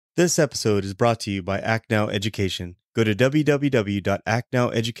This episode is brought to you by Act Now Education. Go to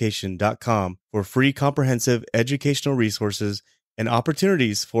www.actnoweducation.com for free comprehensive educational resources and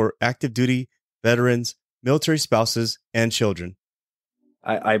opportunities for active duty, veterans, military spouses, and children.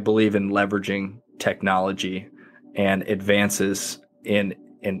 I believe in leveraging technology and advances in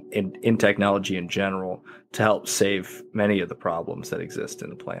technology in general to help save many of the problems that exist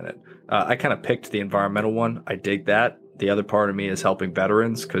in the planet. I kind of picked the environmental one. I dig that. The other part of me is helping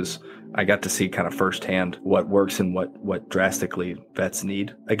veterans because I got to see kind of firsthand what works and what drastically vets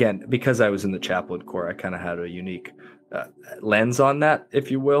need. Again, because I was in the chaplain corps, I kind of had a unique lens on that,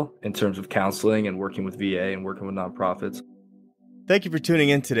 if you will, in terms of counseling and working with VA and working with nonprofits. Thank you for tuning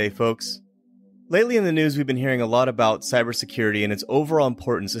in today, folks. Lately in the news, we've been hearing a lot about cybersecurity and its overall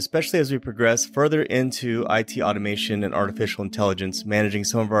importance, especially as we progress further into IT automation and artificial intelligence, managing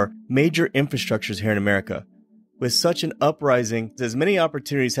some of our major infrastructures here in America. With such an uprising, as many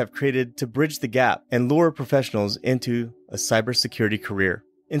opportunities have created to bridge the gap and lure professionals into a cybersecurity career.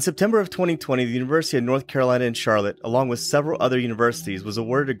 In September of 2020, the University of North Carolina in Charlotte, along with several other universities, was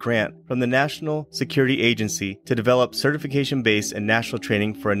awarded a grant from the National Security Agency to develop certification-based and national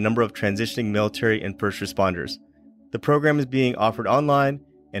training for a number of transitioning military and first responders. The program is being offered online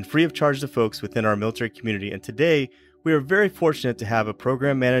and free of charge to folks within our military community, and today we are very fortunate to have a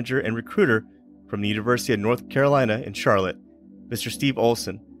program manager and recruiter from the University of North Carolina in Charlotte, Mr. Steve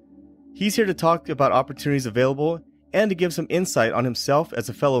Olson. He's here to talk about opportunities available and to give some insight on himself as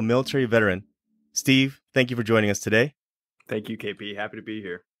a fellow military veteran. Steve, thank you for joining us today. Thank you, KP. Happy to be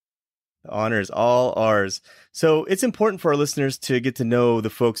here. The honor is all ours. So it's important for our listeners to get to know the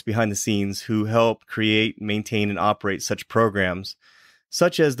folks behind the scenes who help create, maintain, and operate such programs,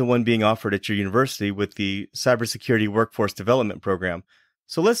 such as the one being offered at your university with the Cybersecurity Workforce Development Program.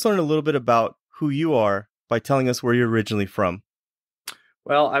 So let's learn a little bit about who you are by telling us where you're originally from.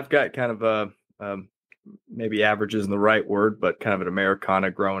 Well, I've got kind of a maybe average isn't the right word, but kind of an Americana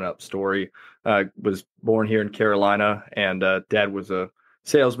growing up story. Was born here in Carolina, and dad was a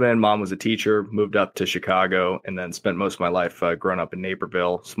salesman. Mom was a teacher, moved up to Chicago, and then spent most of my life growing up in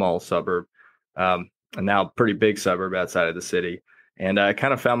Naperville, small suburb, and now pretty big suburb outside of the city. And I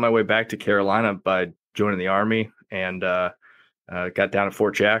kind of found my way back to Carolina by joining the Army and got down to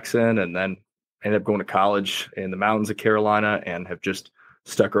Fort Jackson, and then ended up going to college in the mountains of Carolina and have just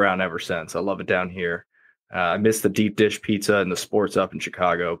stuck around ever since. I love it down here. I miss the deep dish pizza and the sports up in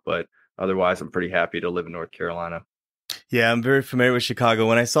Chicago, but otherwise I'm pretty happy to live in North Carolina. Yeah, I'm very familiar with Chicago.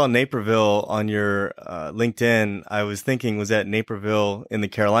 When I saw Naperville on your LinkedIn, I was thinking, was that Naperville in the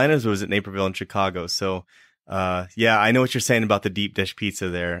Carolinas or was it Naperville in Chicago? So yeah, I know what you're saying about the deep dish pizza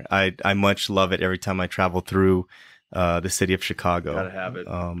there. I much love it every time I travel through the city of Chicago. Gotta have it.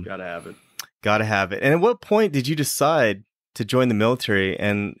 Gotta have it. Gotta have it. And at what point did you decide to join the military,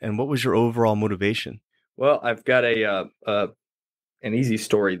 and what was your overall motivation? Well, I've got an easy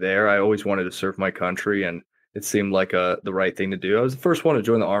story there. I always wanted to serve my country, and it seemed like the right thing to do. I was the first one to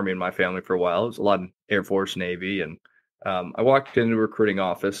join the Army in my family for a while. It was a lot in Air Force, Navy, and I walked into a recruiting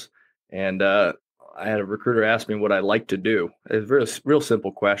office, and I had a recruiter ask me what I like to do. It was a real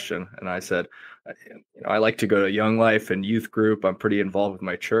simple question, and I said, I like to go to Young Life and youth group. I'm pretty involved with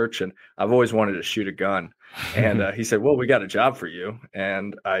my church, and I've always wanted to shoot a gun. And he said, well, we got a job for you.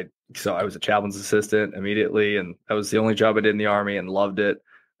 And so I was a chaplain's assistant immediately. And that was the only job I did in the Army and loved it.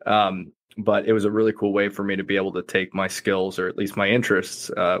 But it was a really cool way for me to be able to take my skills, or at least my interests,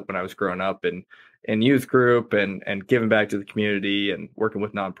 when I was growing up in youth group and giving back to the community and working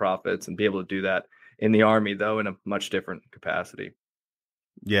with nonprofits, and be able to do that in the Army, though, in a much different capacity.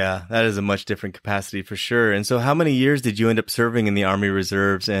 Yeah, that is a much different capacity for sure. And so how many years did you end up serving in the Army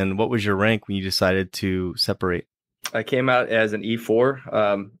Reserves, and what was your rank when you decided to separate? I came out as an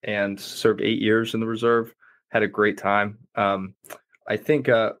E4 and served 8 years in the reserve. Had a great time. I think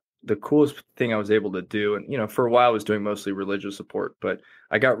the coolest thing I was able to do, and for a while I was doing mostly religious support, but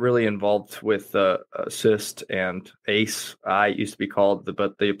I got really involved with ASSIST and ACE. I used to be called,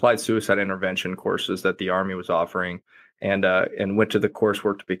 but the Applied Suicide Intervention courses that the Army was offering. And went to the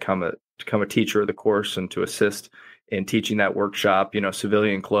coursework to become a teacher of the course and to assist in teaching that workshop.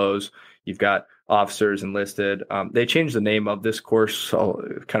 Civilian clothes. You've got officers enlisted. They changed the name of this course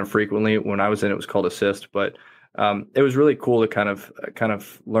kind of frequently. When I was in, it was called Assist, but it was really cool to kind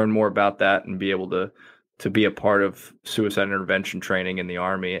of learn more about that and be able to be a part of suicide intervention training in the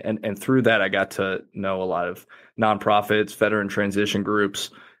Army. And through that, I got to know a lot of nonprofits, veteran transition groups,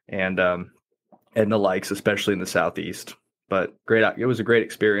 and the likes, especially in the Southeast. But it was a great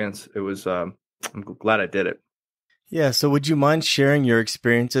experience. It was, I'm glad I did it. Yeah, so would you mind sharing your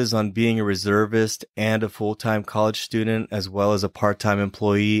experiences on being a reservist and a full-time college student as well as a part-time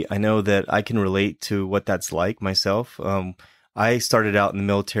employee? I know that I can relate to what that's like myself. I started out in the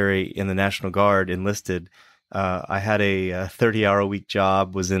military in the National Guard, enlisted. I had a 30-hour-a-week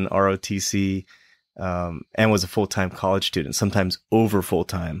job, was in ROTC, and was a full-time college student, sometimes over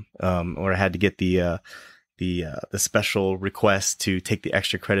full-time, or I had to get the special request to take the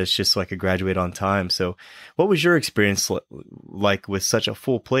extra credits just so I could graduate on time. So, what was your experience like with such a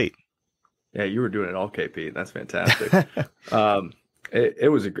full plate? Yeah, you were doing it all, KP. That's fantastic. Um,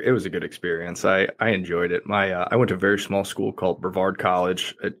 it was a good experience. I enjoyed it. I went to a very small school called Brevard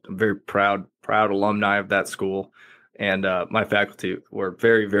College. I'm very proud alumni of that school, and my faculty were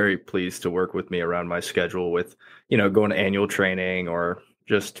very very pleased to work with me around my schedule with going to annual training or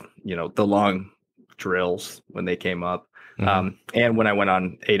just the long drills when they came up. Mm-hmm. And when I went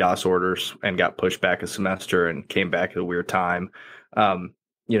on ADOS orders and got pushed back a semester and came back at a weird time. Um,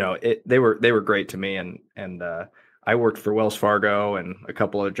 they were great to me, and I worked for Wells Fargo and a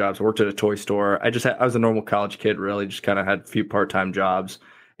couple other jobs. I worked at a toy store. I was a normal college kid, really, just kind of had a few part-time jobs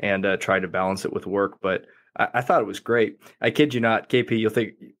and tried to balance it with work. But I thought it was great. I kid you not, KP,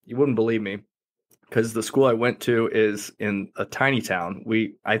 you wouldn't believe me because the school I went to is in a tiny town.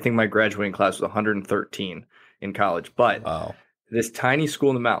 I think my graduating class was 113 in college, but Wow. this tiny school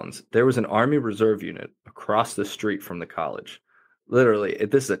in the mountains, there was an Army Reserve unit across the street from the college. Literally,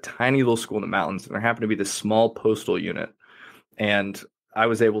 this is a tiny little school in the mountains, and there happened to be this small postal unit. And I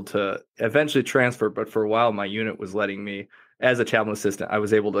was able to eventually transfer, but for a while, my unit was letting me, as a chaplain assistant, I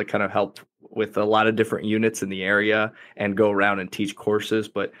was able to kind of help with a lot of different units in the area and go around and teach courses.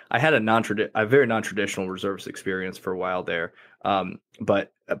 But I had a very non-traditional reservist experience for a while there,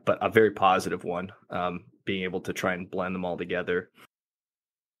 but a very positive one, being able to try and blend them all together.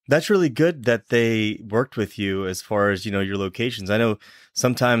 That's really good that they worked with you as far as, your locations. I know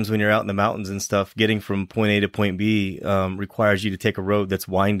sometimes when you're out in the mountains and stuff, getting from point A to point B requires you to take a road that's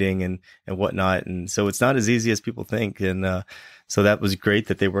winding and whatnot. And so it's not as easy as people think. And so that was great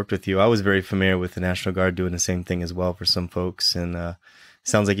that they worked with you. I was very familiar with the National Guard doing the same thing as well for some folks. And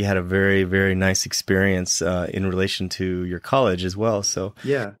sounds like you had a very, very nice experience in relation to your college as well. So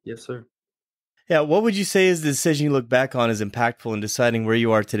Yeah, yes, sir. yeah, what would you say is the decision you look back on as impactful in deciding where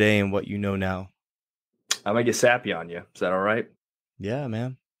you are today and what you know now? I might get sappy on you. Is that all right? Yeah,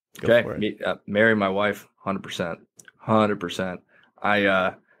 man. Go Okay. for it. Marry my wife, 100%. 100%.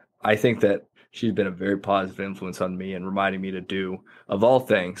 I think that she's been a very positive influence on me and reminding me to do, of all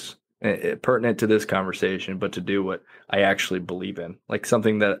things, pertinent to this conversation, but to do what I actually believe in. Like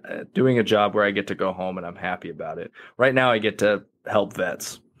something that, doing a job where I get to go home and I'm happy about it. Right now, I get to help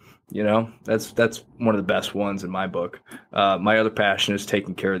vets. That's one of the best ones in my book. My other passion is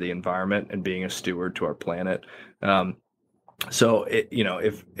taking care of the environment and being a steward to our planet. So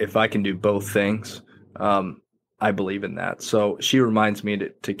if I can do both things, I believe in that. So she reminds me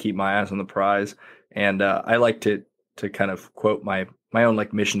to keep my eyes on the prize, and I like to kind of quote my own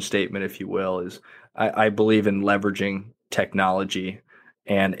like mission statement, if you will, is I believe in leveraging technology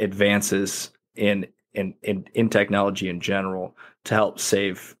and advances in technology in general to help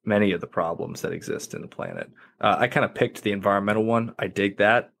save many of the problems that exist in the planet. I kind of picked the environmental one. I dig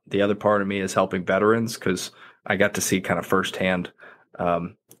that. The other part of me is helping veterans because I got to see kind of firsthand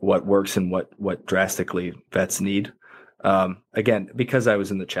what works and what drastically vets need. Again, because I was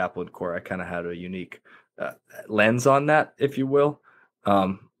in the chaplain corps, I kind of had a unique lens on that, if you will,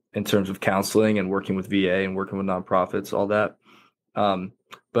 in terms of counseling and working with VA and working with nonprofits, all that.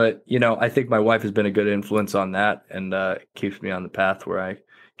 But I think my wife has been a good influence on that and keeps me on the path where I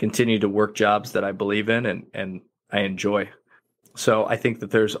continue to work jobs that I believe in and I enjoy. So I think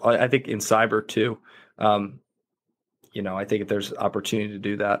that I think in cyber too, I think there's opportunity to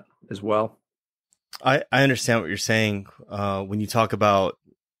do that as well. I understand what you're saying when you talk about,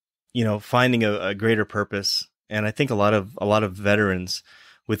 finding a greater purpose. And I think a lot of veterans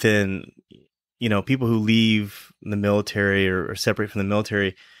within, people who leave the military or separate from the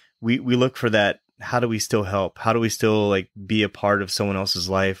military, we look for that. How do we still help? How do we still like be a part of someone else's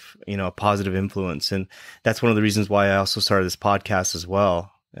life, a positive influence? And that's one of the reasons why I also started this podcast as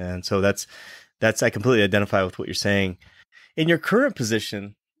well. And so that's I completely identify with what you're saying. In your current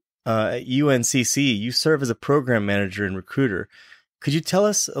position at UNCC, you serve as a program manager and recruiter. Could you tell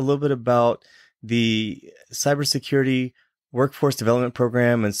us a little bit about the cybersecurity workforce development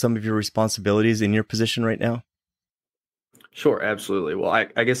program and some of your responsibilities in your position right now? Sure, absolutely. Well,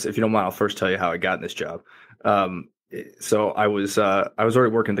 I guess if you don't mind, I'll first tell you how I got in this job. So I was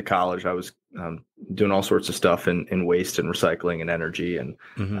already working at the college. I was doing all sorts of stuff in waste and recycling and energy. And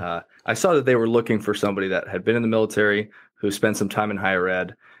Hmm. I saw that they were looking for somebody that had been in the military, who spent some time in higher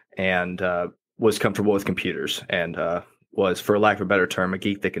ed, and was comfortable with computers, and was, for lack of a better term, a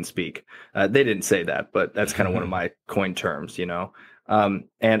geek that can speak. They didn't say that, but that's kind of one of my coined terms, you know. And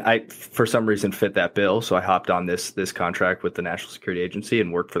I, for some reason, fit that bill, so I hopped on this contract with the National Security Agency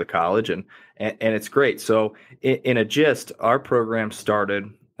and worked for the college, and it's great. So, in a gist, our program started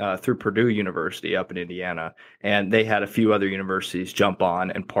through Purdue University up in Indiana, and they had a few other universities jump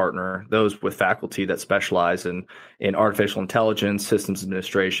on and partner those with faculty that specialize in artificial intelligence, systems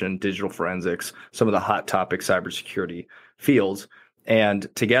administration, digital forensics, some of the hot topic cybersecurity fields, and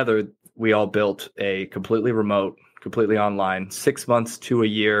together we all built a completely remote, completely online, 6 months to a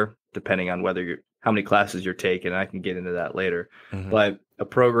year, depending on whether you're how many classes you're taking. I can get into that later, Hmm. but a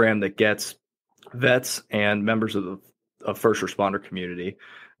program that gets vets and members of the first responder community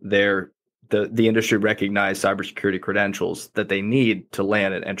the industry recognized cybersecurity credentials that they need to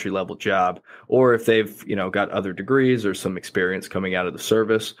land an entry level job, or if they've got other degrees or some experience coming out of the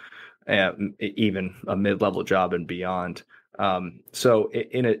service, even a mid-level job and beyond. So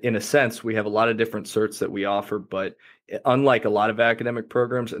in a sense, we have a lot of different certs that we offer, but unlike a lot of academic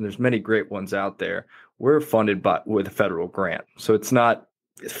programs, and there's many great ones out there, we're funded with a federal grant. So it's not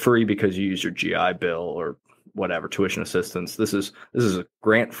free because you use your GI Bill or whatever tuition assistance. This is a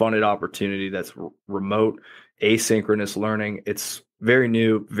grant funded opportunity that's remote, asynchronous learning. It's very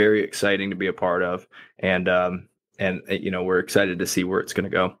new, very exciting to be a part of, and we're excited to see where it's going to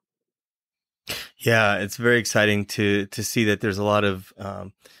go. Yeah, it's very exciting to see that there's a lot of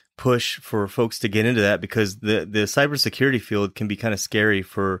push for folks to get into that, because the cybersecurity field can be kind of scary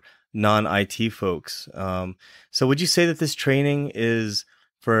for non-IT folks. So would you say that this training is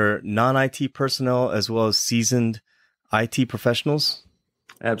for non-IT personnel as well as seasoned IT professionals?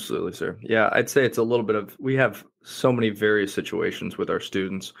 Absolutely, sir. Yeah, I'd say it's a little bit of, we have so many various situations with our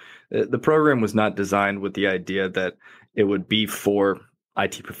students. The program was not designed with the idea that it would be for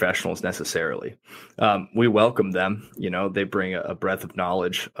IT professionals necessarily. We welcome them. They bring a breadth of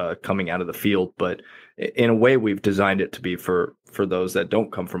knowledge coming out of the field, but in a way, we've designed it to be for those that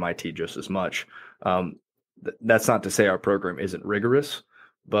don't come from IT just as much. That's not to say our program isn't rigorous,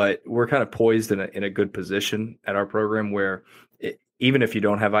 but we're kind of poised in a good position at our program where even if you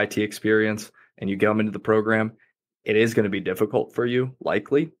don't have IT experience and you come into the program, it is going to be difficult for you,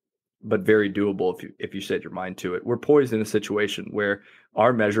 likely, but very doable if you set your mind to it. We're poised in a situation where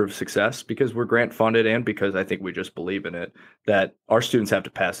our measure of success, because we're grant funded and because I think we just believe in it, that our students have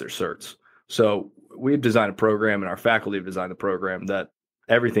to pass their certs. So we've designed a program, and our faculty have designed a program that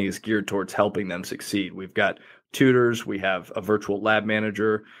everything is geared towards helping them succeed. We've got tutors, we have a virtual lab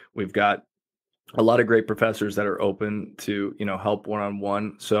manager, we've got a lot of great professors that are open to help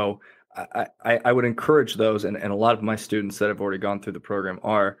one-on-one. So I would encourage those, and a lot of my students that have already gone through the program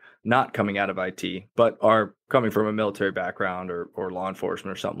are not coming out of IT, but are coming from a military background or law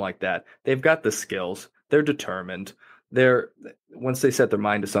enforcement or something like that. They've got the skills. They're determined. Once they set their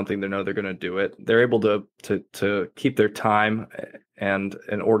mind to something, they know they're going to do it. They're able to keep their time and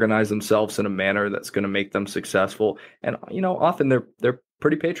organize themselves in a manner that's going to make them successful. And often they're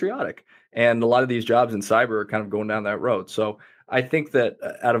pretty patriotic. And a lot of these jobs in cyber are kind of going down that road. So I think that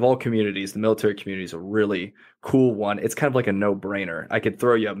out of all communities, the military community is a really cool one. It's kind of like a no-brainer. I could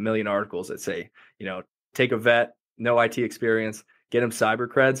throw you a million articles that say, take a vet, no IT experience, get them cyber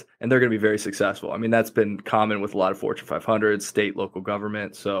creds, and they're going to be very successful. I mean, that's been common with a lot of Fortune 500, state, local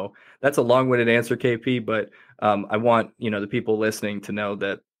government. So that's a long-winded answer, KP, but I want, the people listening to know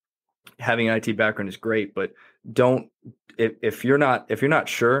that having an IT background is great, but if you're not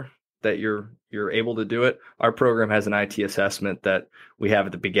sure that you're able to do it, our program has an IT assessment that we have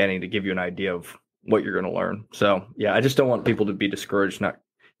at the beginning to give you an idea of what you're going to learn. So yeah, I just don't want people to be discouraged if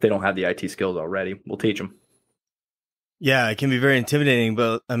they don't have the IT skills already. We'll teach them. Yeah, it can be very intimidating,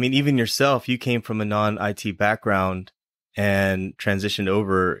 but I mean, even yourself, you came from a non-IT background and transitioned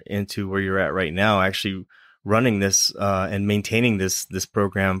over into where you're at right now, actually running this and maintaining this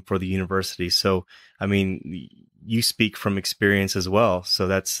program for the university. So, I mean, you speak from experience as well. So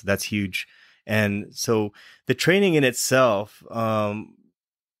that's huge. And so the training in itself, can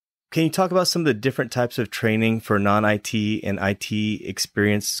you talk about some of the different types of training for non-IT and IT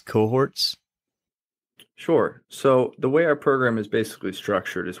experienced cohorts? Sure. So the way our program is basically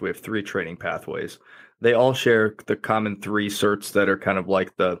structured is we have 3 training pathways. They all share the common 3 certs that are kind of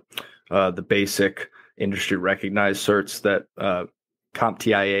like the basic industry recognized certs that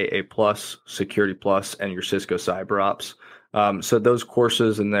CompTIA A+, Security Plus, and your Cisco Cyber Ops. So those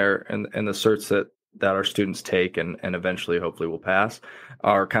courses and the certs that our students take and eventually hopefully will pass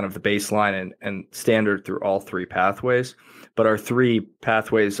are kind of the baseline and standard through all three pathways. But our three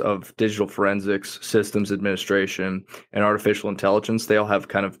pathways of digital forensics, systems administration, and artificial intelligence, they all have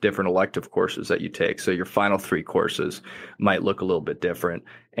kind of different elective courses that you take. So your final three courses might look a little bit different.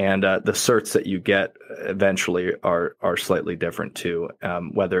 And the certs that you get eventually are slightly different too,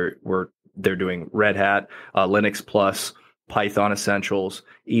 whether they're doing Red Hat, Linux Plus, Python Essentials,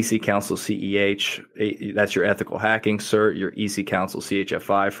 EC Council CEH, that's your ethical hacking cert, your EC Council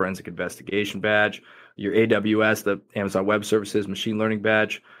CHFI, Forensic Investigation badge, your AWS, the Amazon Web Services machine learning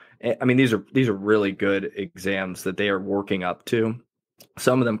badge. I mean, these are really good exams that they are working up to.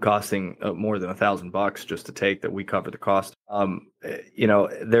 Some of them costing more than $1,000 just to take, that we cover the cost.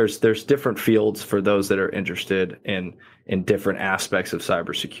 There's different fields for those that are interested in different aspects of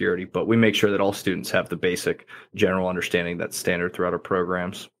cybersecurity, but we make sure that all students have the basic general understanding that's standard throughout our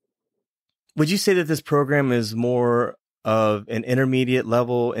programs. Would you say that this program is more of an intermediate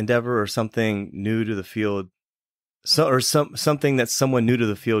level endeavor or something new to the field? Something that someone new to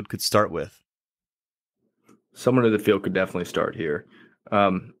the field could start with? Someone in the field could definitely start here.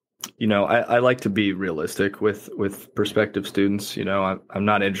 I like to be realistic with prospective students. I'm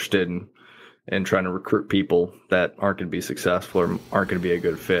not interested in trying to recruit people that aren't going to be successful or aren't going to be a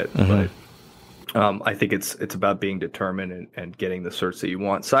good fit. Mm-hmm. But I think it's about being determined and getting the certs that you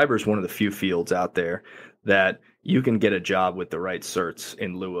want. Cyber is one of the few fields out there that you can get a job with the right certs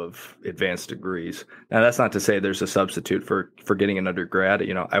in lieu of advanced degrees. Now, that's not to say there's a substitute for getting an undergrad.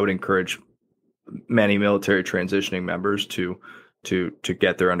 I would encourage many military transitioning members to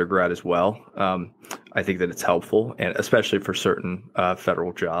get their undergrad as well. I think that it's helpful, and especially for certain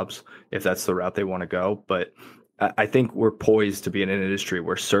federal jobs, if that's the route they want to go. But I think we're poised to be in an industry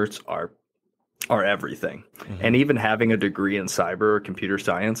where certs are everything. Mm-hmm. And even having a degree in cyber or computer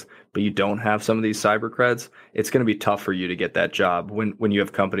science, but you don't have some of these cyber creds, it's going to be tough for you to get that job when you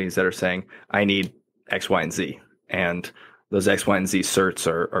have companies that are saying, I need X, Y, and Z. And those X, Y, and Z certs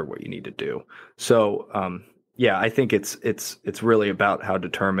are what you need to do. So, I think it's really about how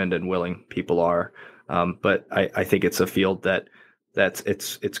determined and willing people are. But I think it's a field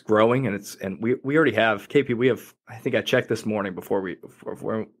it's growing, and we already have KP. We have, I think I checked this morning before I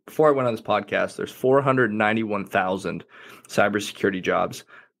went on this podcast. There's 491,000 cybersecurity jobs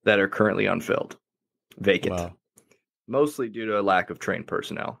that are currently unfilled, vacant, wow. Mostly due to a lack of trained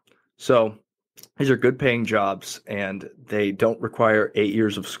personnel. So these are good paying jobs, and they don't require 8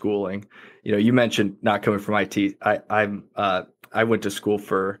 years of schooling. You mentioned not coming from IT. I went to school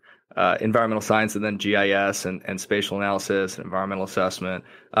for environmental science and then GIS and spatial analysis and environmental assessment.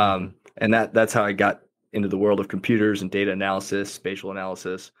 And that's how I got into the world of computers and data analysis, spatial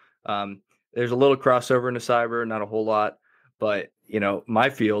analysis. There's a little crossover into cyber, not a whole lot, but my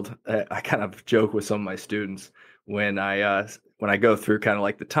field, I kind of joke with some of my students when I go through kind of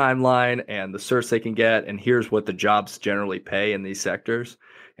like the timeline and the certs they can get, and here's what the jobs generally pay in these sectors.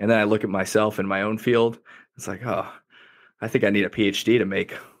 And then I look at myself in my own field. It's like, oh, I think I need a PhD to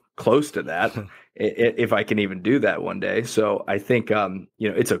make close to that, if I can even do that one day. So I think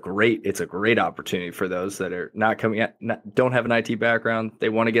it's a great opportunity for those that are don't have an IT background. They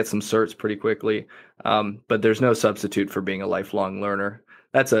want to get some certs pretty quickly, but there's no substitute for being a lifelong learner.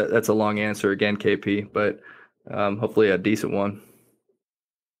 That's a long answer again, KP, but hopefully a decent one.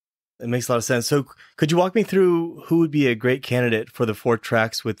 It makes a lot of sense. So could you walk me through who would be a great candidate for the 4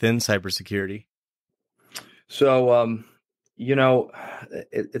 tracks within cybersecurity? So,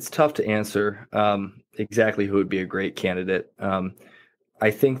 it's tough to answer exactly who would be a great candidate.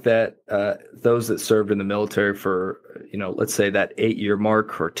 I think that those that served in the military for, let's say that 8-year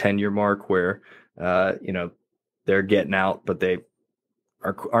mark or 10-year mark where, they're getting out, but they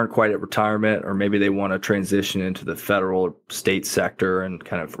aren't quite at retirement, or maybe they want to transition into the federal or state sector and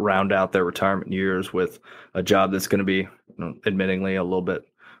kind of round out their retirement years with a job that's going to be, admittingly a little bit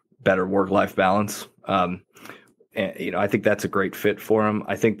better work-life balance. And, I think that's a great fit for them.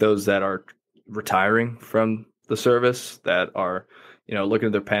 I think those that are retiring from the service, that are, looking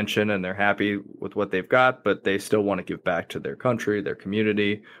at their pension and they're happy with what they've got, but they still want to give back to their country, their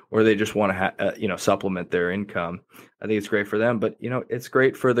community, or they just want to, supplement their income. I think it's great for them. But, it's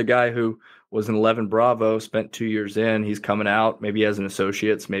great for the guy who was an 11 Bravo, spent 2 years in, he's coming out, maybe as an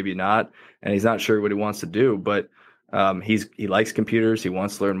associate's, maybe not, and he's not sure what he wants to do, but he likes computers, he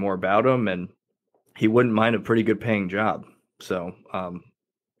wants to learn more about them, and he wouldn't mind a pretty good paying job. So,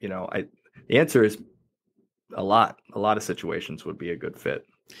 the answer is a lot of situations would be a good fit.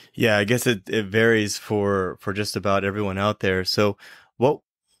 Yeah, I guess it varies for just about everyone out there. So what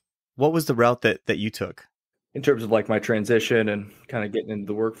was the route that you took? In terms of like my transition and kind of getting into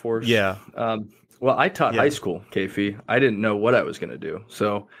the workforce? Yeah. Well, I taught high Yeah. school, KFE. I didn't know what I was going to do.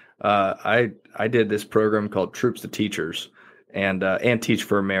 So I did this program called Troops to Teachers and Teach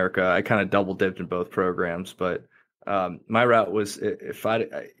for America. I kind of double dipped in both programs, but my route was if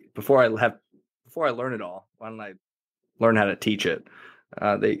before before I learn it all, why don't I learn how to teach it?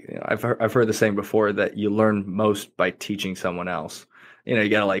 I've heard the saying before that you learn most by teaching someone else. You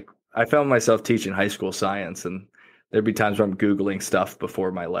gotta I found myself teaching high school science, and there'd be times where I'm Googling stuff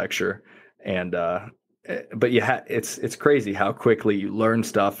before my lecture, and but it's crazy how quickly you learn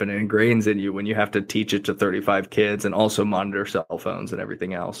stuff and it ingrains in you when you have to teach it to 35 kids and also monitor cell phones and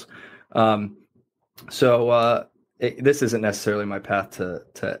everything else. Um, this isn't necessarily my path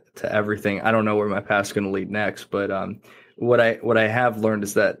to everything. I don't know where my path's going to lead next, but what I have learned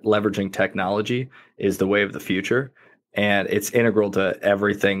is that leveraging technology is the way of the future, and it's integral to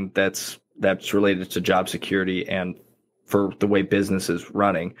everything that's related to job security and for the way business is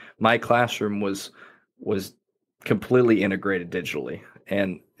running. My classroom was completely integrated digitally,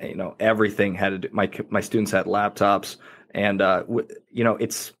 and everything had to do, my students had laptops, and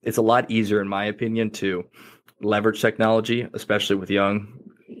it's a lot easier in my opinion to leverage technology, especially with young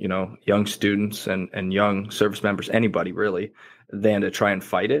students and young service members, anybody really, than to try and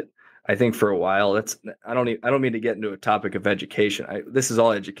fight it. I think for a while I don't mean to get into a topic of education. This is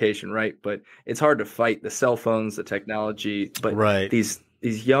all education, right? But it's hard to fight the cell phones, the technology, but Right. these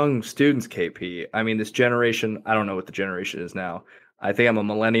young students, KP. I mean, this generation, I don't know what the generation is now. I think I'm a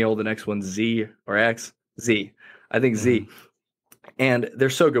millennial, the next one's Z or X. Z. I think Hmm. Z. And they're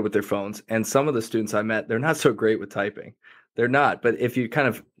so good with their phones. And some of the students I met, they're not so great with typing. They're not, but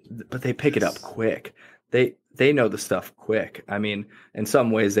but they pick it up quick. They know the stuff quick. I mean, in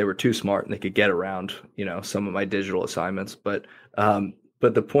some ways they were too smart and they could get around, some of my digital assignments. But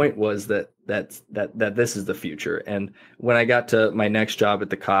the point was that this is the future. And when I got to my next job at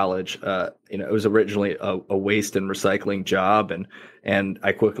the college, it was originally a waste and recycling job, and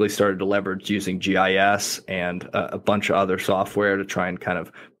I quickly started to leverage using GIS and a bunch of other software to try and kind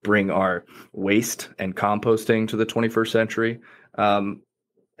of bring our waste and composting to the 21st century. And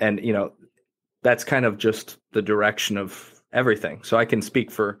that's kind of just the direction of everything. So I can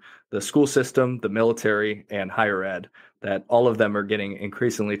speak for the school system, the military, and higher ed, that all of them are getting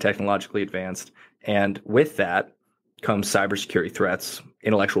increasingly technologically advanced. And with that comes cybersecurity threats,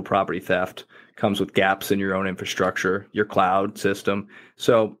 intellectual property theft, comes with gaps in your own infrastructure, your cloud system.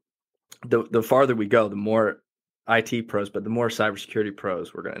 So the farther we go, the more IT pros, but the more cybersecurity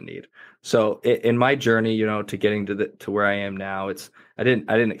pros we're going to need. So in my journey, to getting to where I am now, I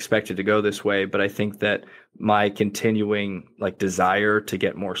didn't expect it to go this way, but I think that my continuing desire to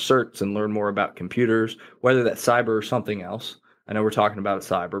get more certs and learn more about computers, whether that's cyber or something else. I know we're talking about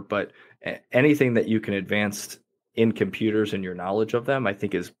cyber, but anything that you can advance in computers and your knowledge of them, I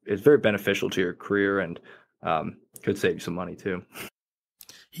think is very beneficial to your career and could save you some money too.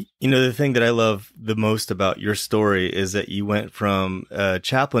 The thing that I love the most about your story is that you went from a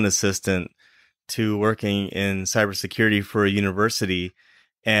chaplain assistant to working in cybersecurity for a university.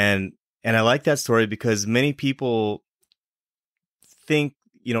 And I like that story because many people think,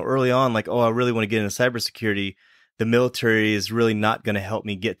 early on, like, oh, I really want to get into cybersecurity. The military is really not going to help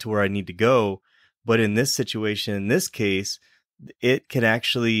me get to where I need to go. But in this situation, in this case, it can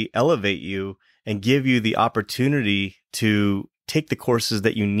actually elevate you and give you the opportunity to take the courses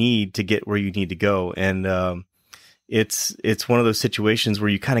that you need to get where you need to go. And it's one of those situations where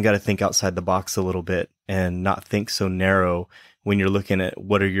you kind of got to think outside the box a little bit and not think so narrow when you're looking at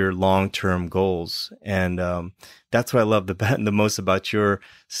what are your long-term goals. And that's what I love the most about your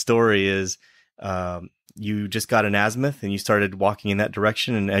story is you just got an azimuth and you started walking in that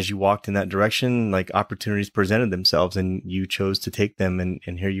direction. And as you walked in that direction, opportunities presented themselves and you chose to take them. And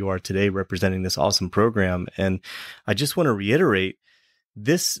here you are today representing this awesome program. And I just want to reiterate,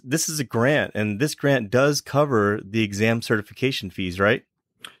 this is a grant, and this grant does cover the exam certification fees, right?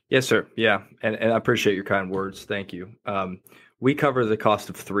 Yes, sir. Yeah. And I appreciate your kind words. Thank you. We cover the cost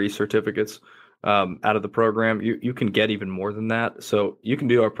of 3 certificates out of the program. You can get even more than that. So you can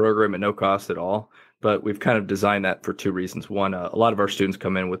do our program at no cost at all. But we've kind of designed that for 2 reasons. One, a lot of our students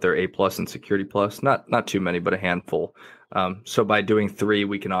come in with their A+ and Security Plus, not too many, but a handful. So by doing 3,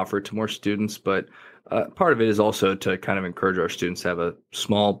 we can offer it to more students. But part of it is also to kind of encourage our students to have a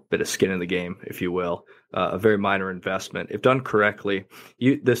small bit of skin in the game, if you will, a very minor investment. If done correctly,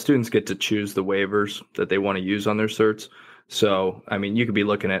 the students get to choose the waivers that they want to use on their certs. So, I mean, you could be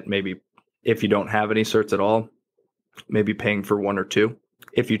looking at maybe if you don't have any certs at all, maybe paying for 1 or 2.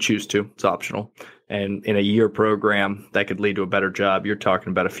 If you choose to, it's optional. And in a year program that could lead to a better job, you're talking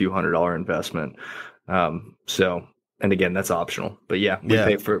about a few $100 investment. So and again, that's optional. But yeah, Yeah.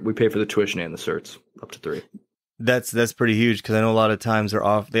 we pay for the tuition and the certs up to 3. That's pretty huge because I know a lot of times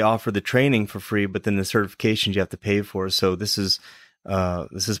they offer the training for free, but then the certifications you have to pay for. So this is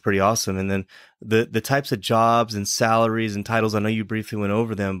pretty awesome. And then the types of jobs and salaries and titles. I know you briefly went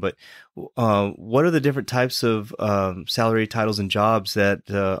over them, but what are the different types of salary titles and jobs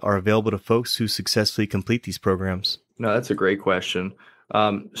that are available to folks who successfully complete these programs? No, that's a great question.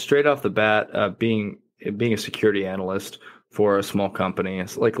 Straight off the bat, being a security analyst for a small company,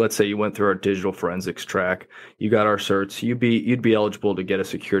 it's like let's say you went through our digital forensics track, you got our certs, you'd be eligible to get a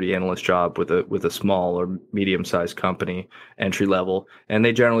security analyst job with a small or medium sized company, entry level, and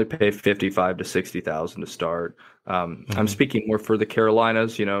they generally pay 55 to 60,000 to start. I'm Mm-hmm. speaking more for the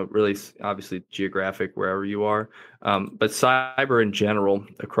Carolinas, really obviously geographic wherever you are. But cyber in general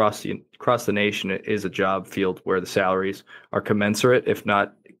across the nation is a job field where the salaries are commensurate, if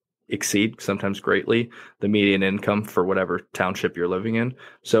not exceed sometimes greatly the median income for whatever township you're living in.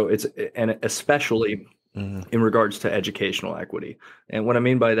 So and especially Mm-hmm. in regards to educational equity. And what I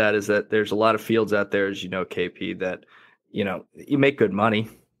mean by that is that there's a lot of fields out there, as you know, KP, that, you make good money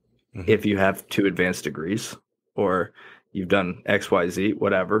Mm-hmm. if you have 2 advanced degrees or you've done XYZ,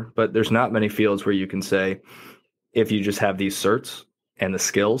 whatever. But there's not many fields where you can say, if you just have these certs and the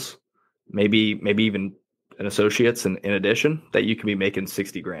skills, maybe even an associate's in addition, that you can be making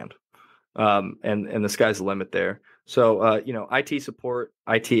 60 grand. And the sky's the limit there. So IT support,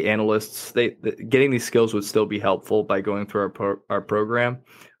 IT analysts, getting these skills would still be helpful by going through our program.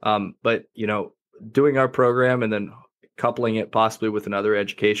 But doing our program and then coupling it possibly with another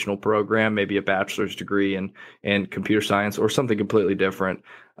educational program, maybe a bachelor's degree in computer science or something completely different.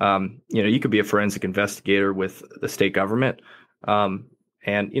 You could be a forensic investigator with the state government. And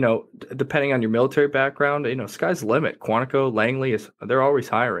depending on your military background, sky's the limit. Quantico, Langley they're always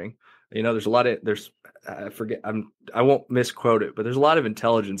hiring. I forget, I won't misquote it, but there's a lot of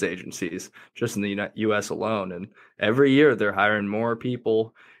intelligence agencies just in the U.S. alone, and every year they're hiring more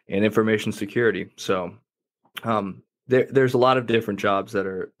people in information security. So there's a lot of different jobs that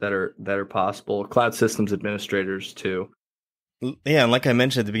are possible. Cloud systems administrators too. Yeah, and like I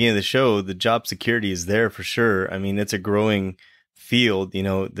mentioned at the beginning of the show, the job security is there for sure. I mean, it's a growing field,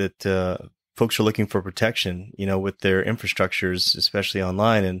 that folks are looking for protection, with their infrastructures, especially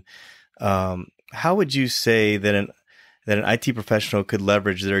online. And how would you say that an IT professional could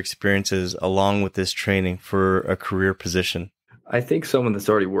leverage their experiences along with this training for a career position? I think someone that's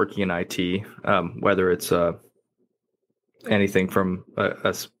already working in IT, whether it's anything from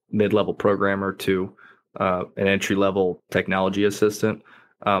a mid-level programmer to an entry-level technology assistant,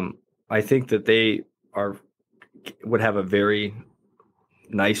 I think that they would have a very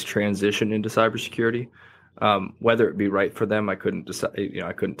nice transition into cybersecurity. Whether it be right for them, I couldn't decide.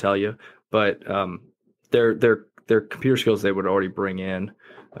 I couldn't tell you. But their computer skills they would already bring in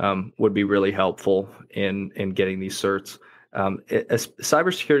would be really helpful in getting these certs.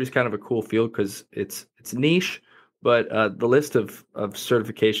 Cybersecurity is kind of a cool field because it's niche, but the list of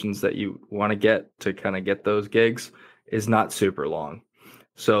certifications that you want to get to kind of get those gigs is not super long.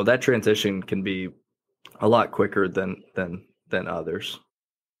 So that transition can be a lot quicker than others.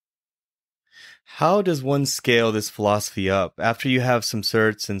 How does one scale this philosophy up after you have some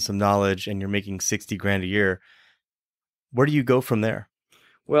certs and some knowledge and you're making 60 grand a year? Where do you go from there?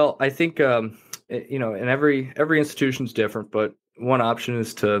 Well, I think and every institution is different, but one option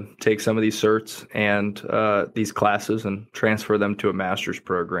is to take some of these certs and these classes and transfer them to a master's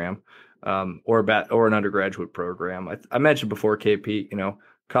program or an undergraduate program. I mentioned before, KP,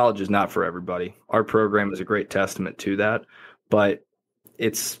 college is not for everybody. Our program is a great testament to that, but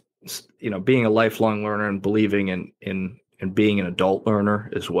it's being a lifelong learner and believing in being an adult learner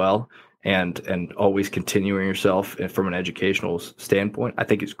as well, and always continuing yourself from an educational standpoint, I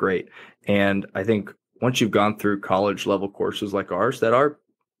think is great. And I think once you've gone through college level courses like ours that are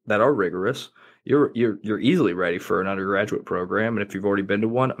rigorous, you're easily ready for an undergraduate program. And if you've already been to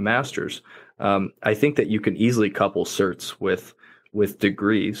one, a master's. I think that you can easily couple certs with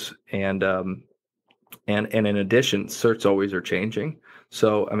degrees, and in addition, certs always are changing.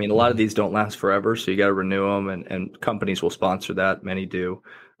 So, I mean, a lot of Mhm. these don't last forever, so you got to renew them, and companies will sponsor that. Many do.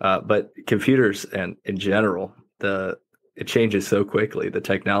 But computers and in general, it changes so quickly. The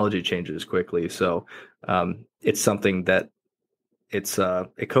technology changes quickly. So it's something that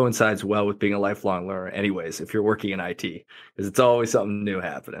it coincides well with being a lifelong learner anyways, if you're working in IT, because it's always something new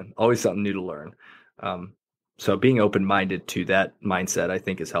happening, always something new to learn. Um, so being open-minded to that mindset, I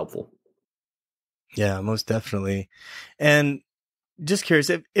think, is helpful. Yeah, most definitely. And Just curious,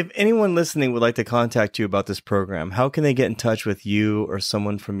 if anyone listening would like to contact you about this program, how can they get in touch with you or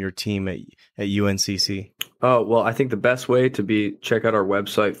someone from your team at UNCC? Oh, well, I think the best way to be check out our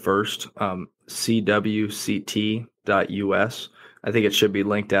website first, cwct.us. I think it should be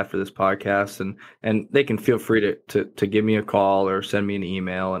linked after this podcast, and they can feel free to give me a call or send me an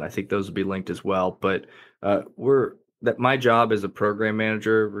email, and I think those will be linked as well. But my job as a program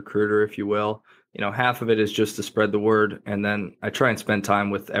manager, recruiter, if you will, half of it is just to spread the word, and then I try and spend time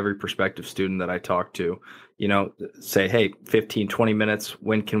with every prospective student that I talk to. Say, hey, 15, 20 minutes.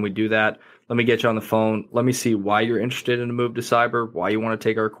 When can we do that? Let me get you on the phone. Let me see why you're interested in a move to cyber, why you want to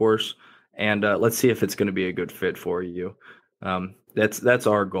take our course, and let's see if it's going to be a good fit for you. That's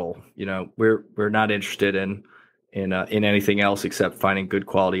our goal. We're not interested in anything else except finding good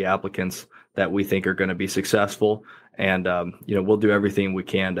quality applicants that we think are going to be successful. And, we'll do everything we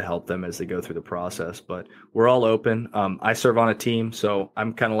can to help them as they go through the process, but we're all open. I serve on a team, so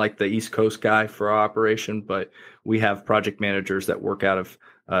I'm kind of like the East Coast guy for our operation, but we have project managers that work out of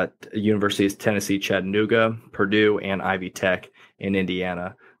University of Tennessee, Chattanooga, Purdue, and Ivy Tech in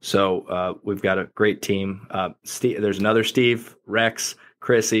Indiana. So we've got a great team. Steve, there's another Steve, Rex,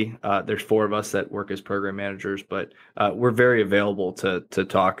 Chrissy. There's 4 of us that work as program managers, but we're very available to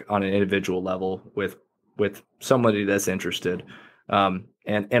talk on an individual level with somebody that's interested. And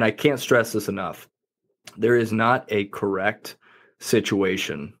I can't stress this enough. There is not a correct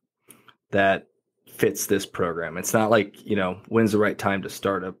situation that fits this program. It's not like, when's the right time to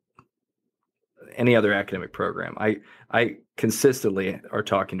start any other academic program. I consistently are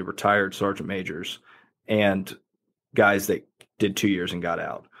talking to retired sergeant majors and guys that did 2 years and got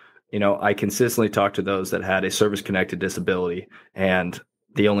out. I consistently talk to those that had a service-connected disability, and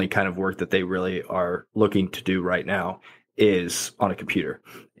the only kind of work that they really are looking to do right now is on a computer.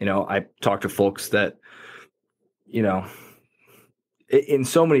 I talk to folks that, in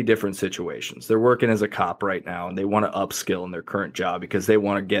so many different situations, they're working as a cop right now and they want to upskill in their current job because they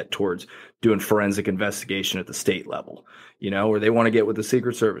want to get towards doing forensic investigation at the state level, or they want to get with the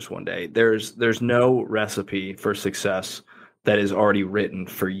Secret Service one day. There's no recipe for success that is already written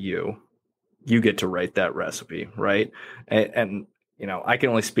for you. You get to write that recipe, right? And I can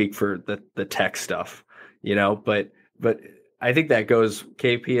only speak for the tech stuff, but I think that goes,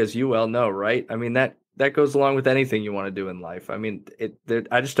 KP, as you well know, right? I mean, that goes along with anything you want to do in life. I mean,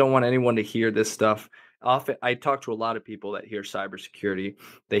 I just don't want anyone to hear this stuff. Often, I talk to a lot of people that hear cybersecurity,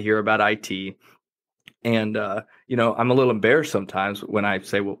 they hear about IT, and I'm a little embarrassed sometimes when I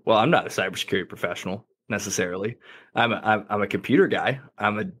say, well, I'm not a cybersecurity professional necessarily. I'm a computer guy,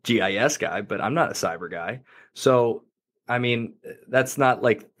 I'm a GIS guy, but I'm not a cyber guy. So, I mean, that's not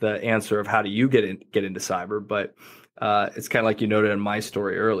like the answer of how do you get into cyber, but it's kind of like you noted in my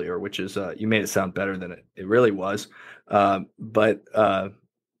story earlier, which is you made it sound better than it really was. But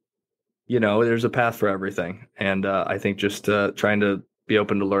there's a path for everything. And I think just trying to be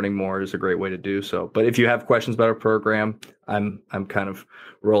open to learning more is a great way to do so. But if you have questions about our program, I'm kind of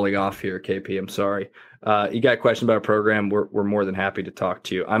rolling off here, KP. I'm sorry. You got questions about our program, we're more than happy to talk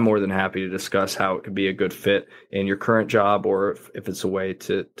to you. I'm more than happy to discuss how it could be a good fit in your current job, or if it's a way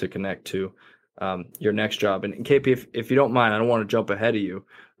to connect to your next job. And KP, if you don't mind, I don't want to jump ahead of you,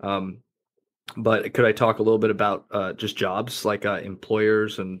 but could I talk a little bit about just jobs, like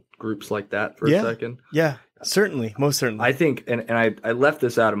employers and groups like that for a second? Yeah, certainly. Most certainly. I think, and I left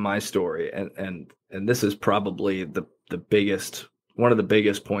this out of my story, and this is probably the biggest, one of the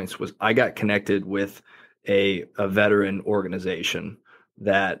biggest points was I got connected with a veteran organization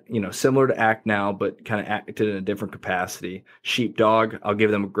that, similar to Act Now, but kind of acted in a different capacity. Sheepdog, I'll give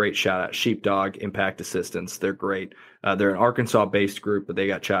them a great shout out. Sheepdog Impact Assistance. They're great. They're an Arkansas-based group, but they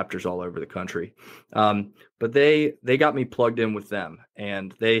got chapters all over the country. But they got me plugged in with them,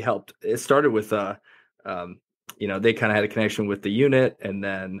 and they helped. It started with, they kind of had a connection with the unit, and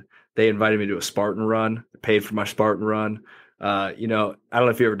then they invited me to a Spartan run, paid for my Spartan run. I don't know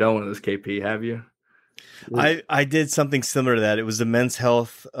if you ever done one of those, KP, have you? I did something similar to that. It was the Men's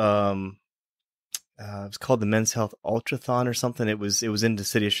Health. It was called the Men's Health Ultrathon or something. It was in the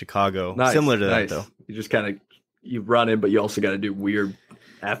city of Chicago. Nice, similar to that, though. You just you run it, but you also got to do weird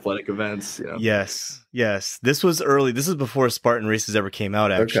athletic events. Yes. This was early. This is before Spartan races ever came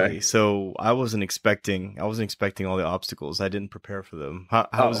out, actually. Okay. So I wasn't expecting all the obstacles. I didn't prepare for them. How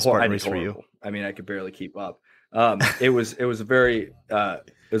was a Spartan race for you? I mean, I could barely keep up. It was a very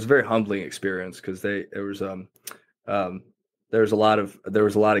humbling experience, because there was a lot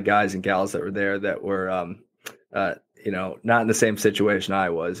of guys and gals that were there that were not in the same situation I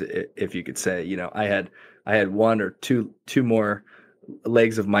was, if you could say. I had one or two more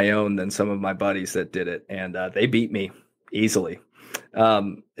legs of my own than some of my buddies that did it, and they beat me easily.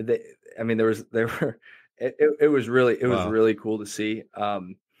 They, I mean, there were, it was Wow. really cool to see,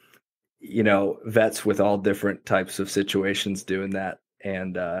 vets with all different types of situations doing that.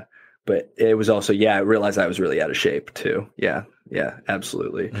 And, but it was also, yeah, I realized I was really out of shape too. Yeah. Yeah,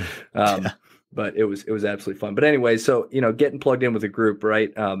 absolutely. Mm. Um, but it was absolutely fun. But anyway, so, getting plugged in with a group,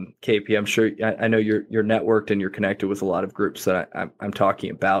 right? KP, I'm sure, I know you're networked and you're connected with a lot of groups that I'm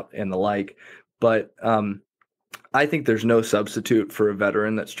talking about and the like, but, I think there's no substitute for a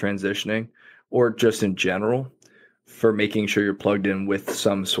veteran that's transitioning or just in general for making sure you're plugged in with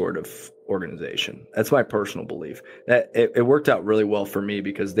some sort of organization. That's my personal belief. That it worked out really well for me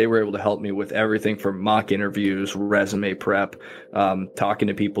because they were able to help me with everything from mock interviews, resume prep, talking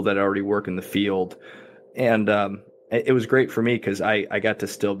to people that already work in the field. And it was great for me because I got to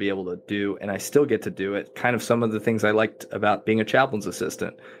still be able to do, and I still get to do it, kind of some of the things I liked about being a chaplain's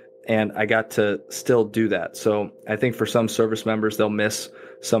assistant. And I got to still do that. So I think for some service members, they'll miss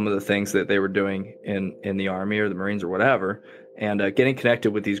some of the things that they were doing in the Army or the Marines or whatever. And getting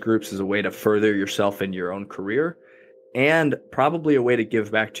connected with these groups is a way to further yourself in your own career and probably a way to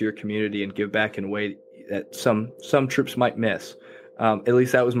give back to your community and give back in a way that some troops might miss. At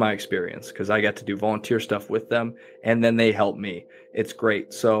least that was my experience because I got to do volunteer stuff with them, and then they helped me. It's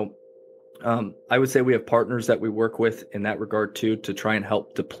great. So I would say we have partners that we work with in that regard too to try and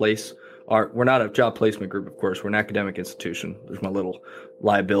help to place we're not a job placement group, of course. We're an academic institution. There's my little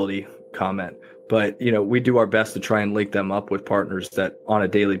liability comment. But, we do our best to try and link them up with partners that on a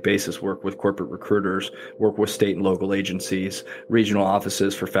daily basis work with corporate recruiters, work with state and local agencies, regional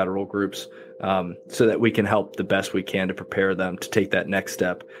offices for federal groups, so that we can help the best we can to prepare them to take that next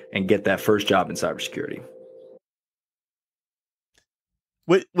step and get that first job in cybersecurity.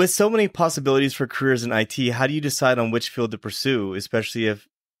 With so many possibilities for careers in IT, how do you decide on which field to pursue, especially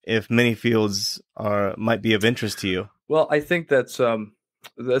if many fields might be of interest to you? Well, I think that's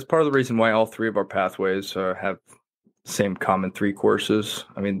part of the reason why all three of our pathways have same common three courses.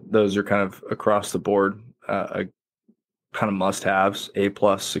 I mean, those are kind of across the board, kind of must-haves: A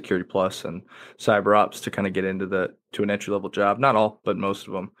plus, Security plus, and Cyber Ops to kind of get into to an entry-level job. Not all, but most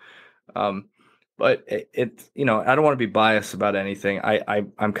of them. Um, but I don't want to be biased about anything.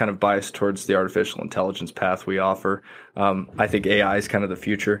 I'm kind of biased towards the artificial intelligence path we offer. I think AI is kind of the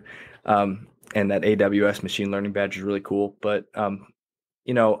future, and that AWS machine learning badge is really cool. But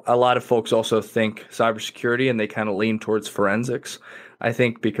a lot of folks also think cybersecurity and they kind of lean towards forensics. I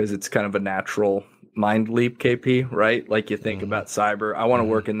think because it's kind of a natural mind leap, KP, right? Like you think Mm-hmm. about cyber, I want to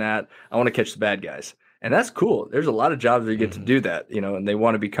work in that. I want to catch the bad guys. And that's cool. There's a lot of jobs where you get to do that, and they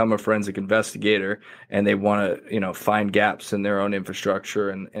want to become a forensic investigator and they want to, find gaps in their own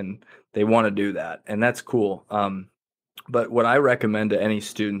infrastructure and they want to do that. And that's cool. But what I recommend to any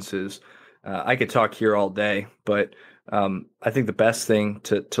students is I could talk here all day, but I think the best thing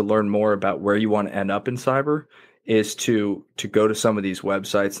to learn more about where you want to end up in cyber is to go to some of these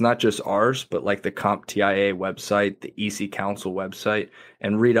websites, not just ours, but like the CompTIA website, the EC Council website,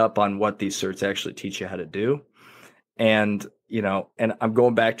 and read up on what these certs actually teach you how to do. And, and I'm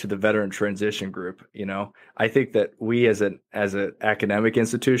going back to the veteran transition group. I think that we as an academic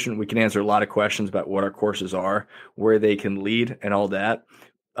institution, we can answer a lot of questions about what our courses are, where they can lead and all that.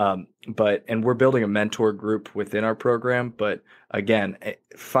 And we're building a mentor group within our program. But again,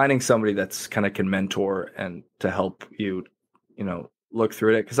 finding somebody that's kind of can mentor and to help you, look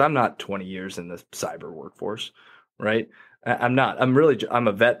through it. Cause I'm not 20 years in the cyber workforce, right? I'm not. I'm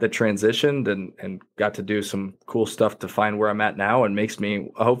a vet that transitioned and got to do some cool stuff to find where I'm at now and makes me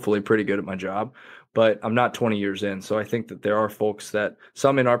hopefully pretty good at my job. But I'm not 20 years in. So I think that there are folks that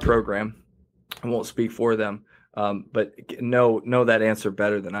some in our program, I won't speak for them, but know that answer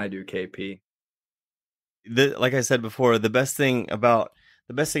better than I do, KP. Like I said before, the best thing about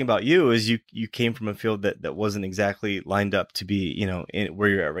you is you came from a field that wasn't exactly lined up to be, where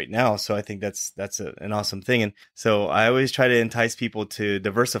you're at right now. So I think that's an awesome thing. And so I always try to entice people to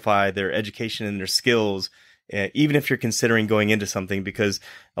diversify their education and their skills, even if you're considering going into something, because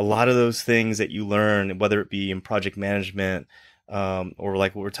a lot of those things that you learn, whether it be in project management, or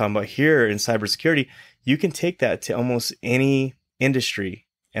like what we're talking about here in cybersecurity, you can take that to almost any industry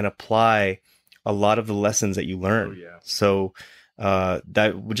and apply a lot of the lessons that you learn. Oh, yeah. So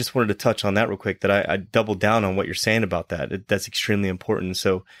that we just wanted to touch on that real quick, that I doubled down on what you're saying about that. That's extremely important.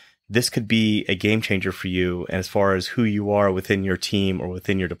 So this could be a game changer for you as far as who you are within your team or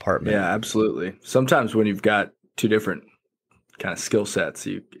within your department. Yeah, absolutely. Sometimes when you've got two different kind of skill sets,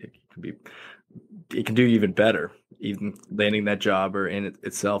 it can do even better. even landing that job or in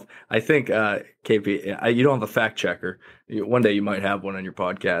itself. I think, KP, you don't have a fact checker. One day you might have one on your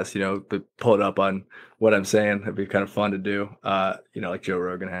podcast, but pull it up on what I'm saying. It'd be kind of fun to do, like Joe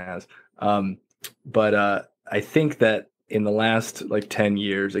Rogan has. But I think that in the last like 10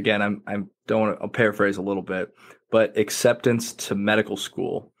 years, again, I'll paraphrase a little bit, but acceptance to medical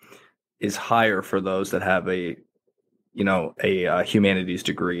school is higher for those that have a humanities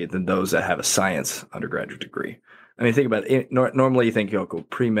degree than those that have a science undergraduate degree. I mean, think about it. Normally you think, go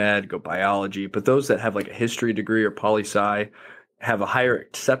pre-med, go biology, but those that have like a history degree or poli-sci have a higher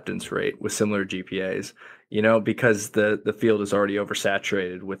acceptance rate with similar GPAs, because the field is already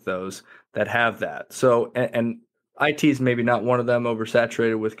oversaturated with those that have that. So, and IT is maybe not one of them,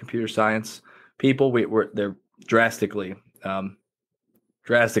 oversaturated with computer science people. They're drastically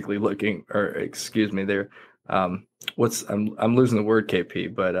looking, or excuse me, they're I'm losing the word,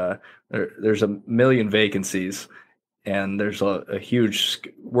 KP, but there's a million vacancies and there's a huge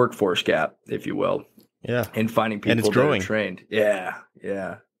workforce gap, if you will. Yeah. In finding people and it's that growing. are trained. Yeah.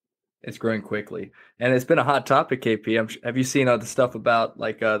 It's growing quickly. And it's been a hot topic, KP. Have you seen the stuff about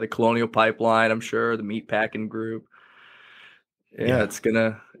like the Colonial Pipeline, I'm sure, the meatpacking group? Yeah. It's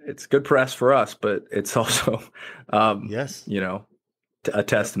good press for us, but it's also, yes, a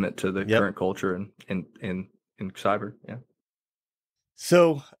testament to the current culture in cyber. Yeah.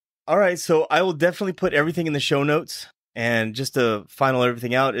 So, all right. So I will definitely put everything in the show notes. And just to final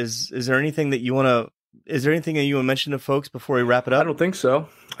everything out, is there anything that you want to mention to folks before we wrap it up? I don't think so.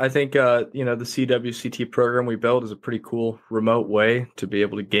 I think, the CWCT program we built is a pretty cool remote way to be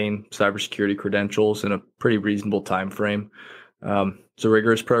able to gain cybersecurity credentials in a pretty reasonable time frame. It's a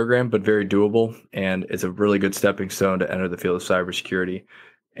rigorous program, but very doable, and it's a really good stepping stone to enter the field of cybersecurity.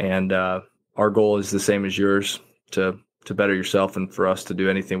 And our goal is the same as yours, to better yourself, and for us to do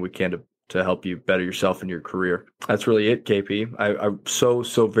anything we can to help you better yourself in your career. That's really it, KP. I'm so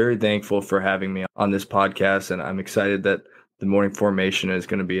very thankful for having me on this podcast, and I'm excited that the morning formation is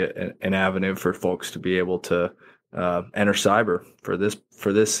going to be an avenue for folks to be able to enter cyber for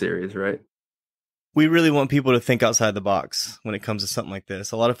this series, right? We really want people to think outside the box when it comes to something like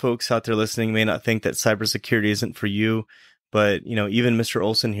this. A lot of folks out there listening may not think that cybersecurity isn't for you, but even Mr.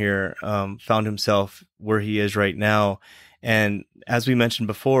 Olson here found himself where he is right now. And as we mentioned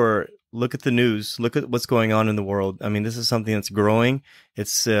before, look at the news, look at what's going on in the world. I mean, this is something that's growing.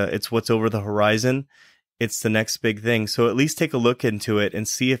 It's what's over the horizon. It's the next big thing. So at least take a look into it and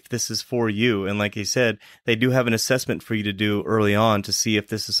see if this is for you. And like he said, they do have an assessment for you to do early on to see if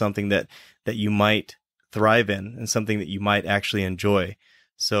this is something that you might thrive in and something that you might actually enjoy.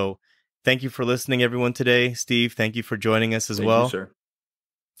 So thank you for listening, everyone, today. Steve, thank you for joining us as well. Thank you,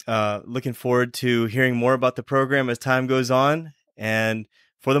 sir. Looking forward to hearing more about the program as time goes on. And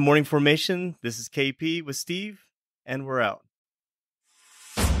for the morning formation, this is KP with Steve, and we're out.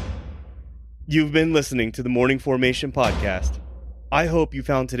 You've been listening to the Morning Formation Podcast. I hope you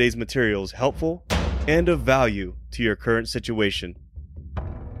found today's materials helpful and of value to your current situation.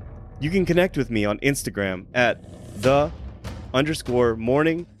 You can connect with me on Instagram at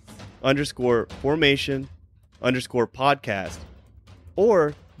the_morning_formation_podcast,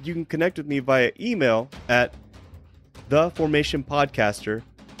 or you can connect with me via email at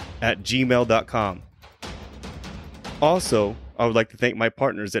theformationpodcaster@gmail.com. Also, I would like to thank my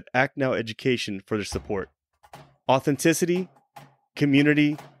partners at Act Now Education for their support. Authenticity,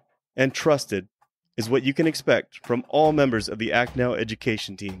 community, and trusted is what you can expect from all members of the Act Now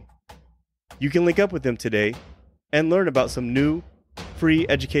Education team. You can link up with them today and learn about some new, free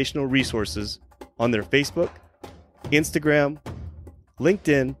educational resources on their Facebook, Instagram,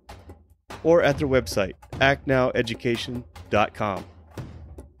 LinkedIn, or at their website, actnoweducation.com.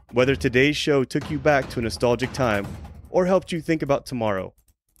 Whether today's show took you back to a nostalgic time or helped you think about tomorrow,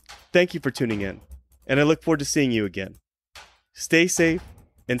 thank you for tuning in, and I look forward to seeing you again. Stay safe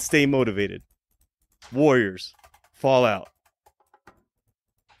and stay motivated. Warriors, fall out.